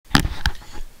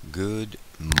Good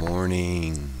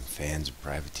morning, fans of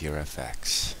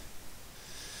PrivateerFX.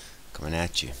 Coming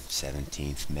at you,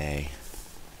 17th May,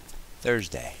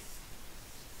 Thursday.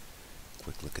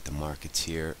 Quick look at the markets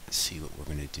here, see what we're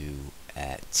going to do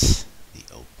at the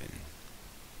open.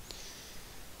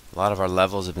 A lot of our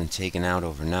levels have been taken out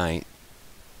overnight.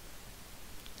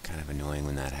 Kind of annoying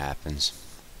when that happens.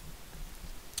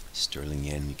 Sterling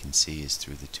yen, we can see, is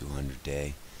through the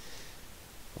 200-day.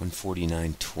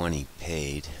 149.20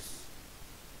 paid.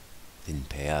 Didn't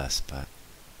pay us, but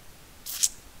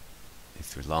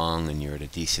if you're long and you're at a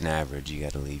decent average, you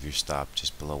got to leave your stop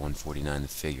just below 149 the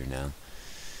figure now.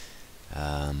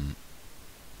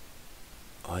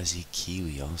 Aussie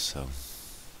Kiwi also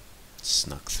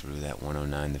snuck through that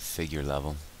 109 the figure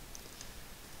level.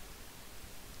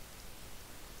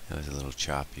 That was a little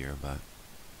choppier, but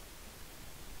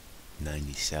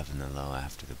 97 the low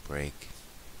after the break.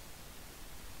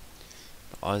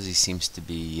 Aussie seems to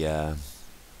be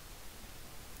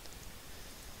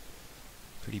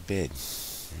pretty big.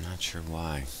 I'm not sure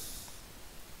why.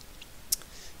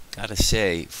 Gotta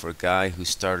say, for a guy who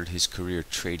started his career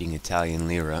trading Italian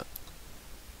lira,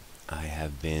 I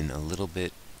have been a little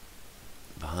bit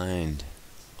behind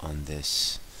on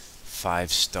this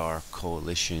 5-star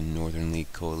coalition, Northern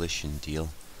League coalition deal.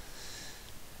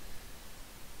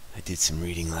 I did some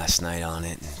reading last night on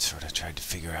it and sort of tried to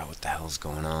figure out what the hell's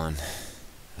going on.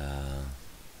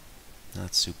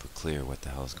 Not super clear what the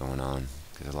hell's going on,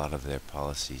 because a lot of their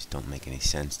policies don't make any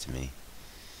sense to me.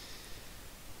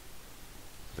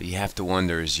 But you have to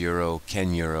wonder,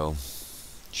 can euro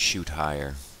shoot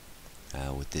higher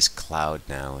with this cloud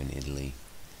now in Italy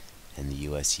and the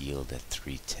US yield at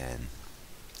 310?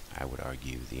 I would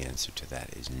argue the answer to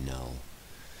that is no.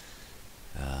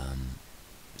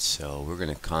 So we're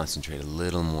going to concentrate a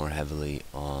little more heavily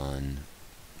on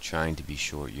trying to be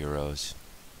short euros.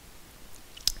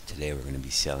 Today we're going to be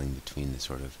selling between the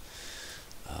sort of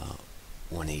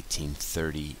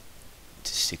 118.30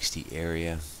 to 60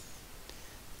 area,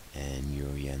 and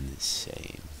euro yen the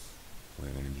same.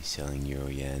 We're going to be selling euro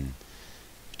yen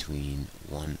between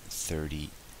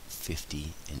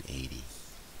 130.50 and 80.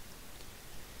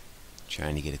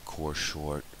 Trying to get a core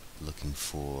short, looking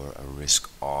for a risk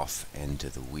off end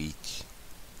of the week.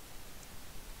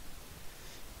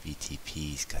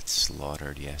 BTPs got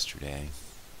slaughtered yesterday.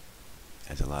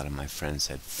 As a lot of my friends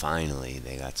said, finally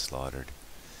they got slaughtered.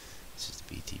 This is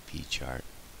the BTP chart.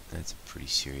 That's a pretty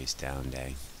serious down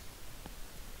day.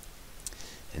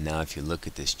 And now if you look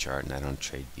at this chart, and I don't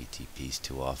trade BTPs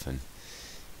too often,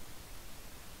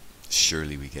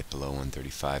 surely we get below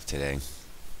 135 today.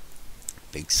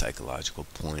 Big psychological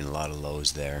point, a lot of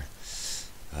lows there.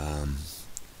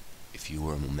 If you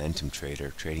were a momentum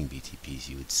trader trading BTPs,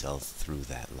 you would sell through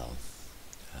that low.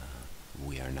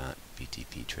 We are not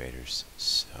BTP traders,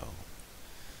 so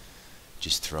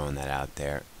just throwing that out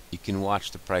there. You can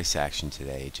watch the price action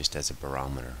today just as a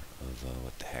barometer of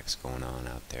what the heck's going on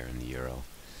out there in the euro.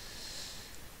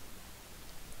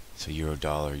 So euro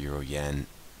dollar, euro yen,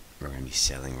 we're going to be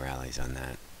selling rallies on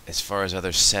that. As far as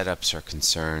other setups are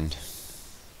concerned,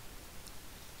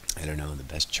 I don't know, the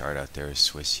best chart out there is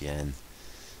Swiss yen,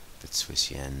 but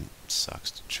Swiss yen sucks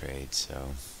to trade,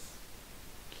 so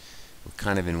we're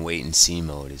kind of in wait and see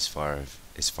mode as far as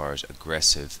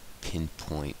aggressive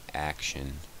pinpoint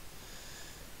action.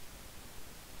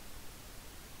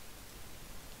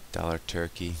 Dollar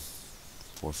Turkey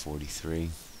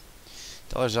 443.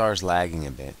 Dollar ZAR is lagging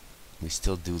a bit. We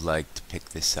still do like to pick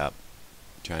this up,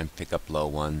 try and pick up low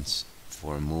ones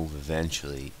for a move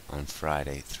eventually on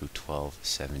Friday through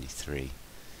 1273,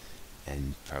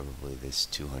 and probably this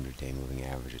 200-day moving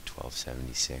average at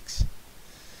 1276.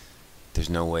 There's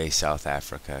no way South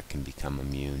Africa can become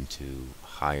immune to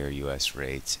higher US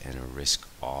rates and a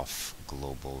risk-off,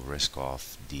 global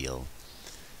risk-off deal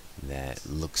that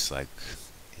looks like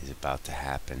is about to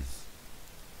happen.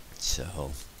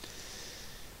 So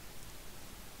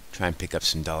try and pick up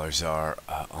some dollar ZAR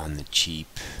on the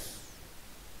cheap.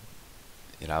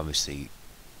 It obviously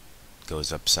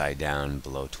goes upside down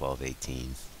below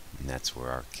 1218, and that's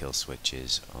where our kill switch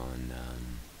is on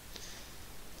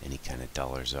any kind of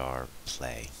dollar ZAR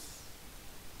play.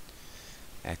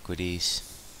 Equities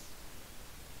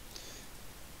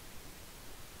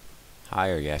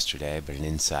higher yesterday, but an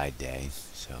inside day,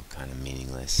 so kind of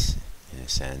meaningless in a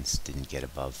sense. Didn't get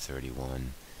above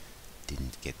 31,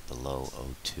 didn't get below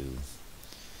 02.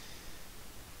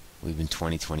 We've been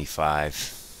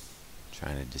 2025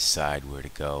 trying to decide where to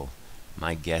go.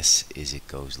 My guess is it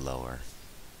goes lower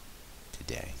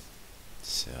today.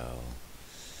 So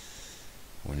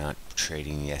we're not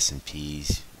trading the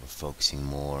S&Ps, We're focusing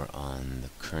more on the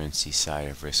currency side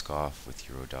of risk off with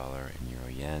euro dollar and euro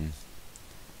yen.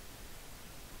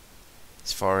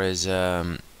 As far as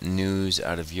news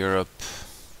out of Europe,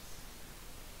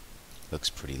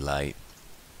 looks pretty light.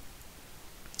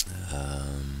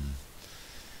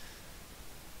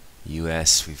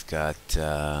 US, we've got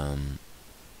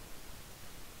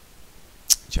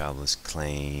jobless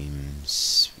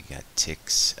claims. We got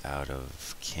ticks out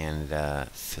of Canada,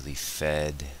 Philly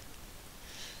Fed,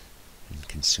 and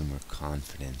consumer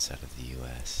confidence out of the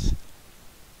US,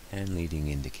 and leading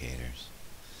indicators.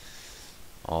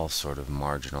 All sort of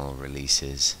marginal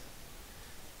releases.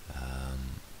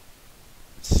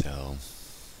 So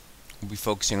we'll be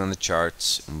focusing on the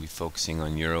charts, and we'll be focusing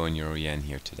on euro and euro yen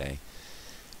here today.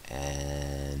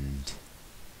 And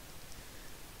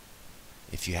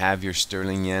if you have your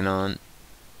sterling yen on,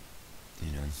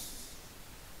 you know,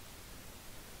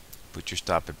 put your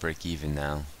stop at break even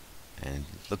now, and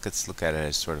let's look at it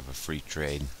as sort of a free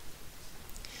trade.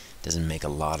 Doesn't make a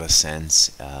lot of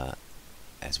sense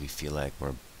as we feel like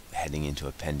we're heading into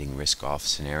a pending risk off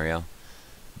scenario,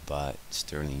 but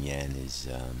sterling yen is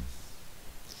a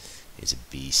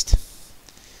beast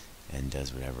and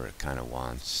does whatever it kind of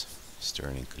wants.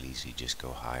 Sterling could easily just go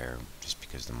higher just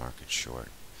because the market's short,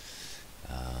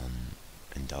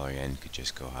 and dollar yen could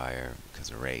just go higher because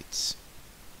of rates.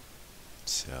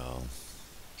 So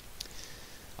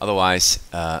otherwise,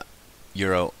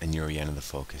 euro and euro yen are the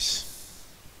focus.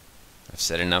 I've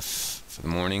said enough for the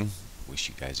morning. Wish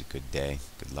you guys a good day,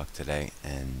 good luck today,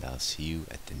 and I'll see you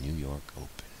at the New York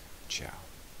Open. Ciao.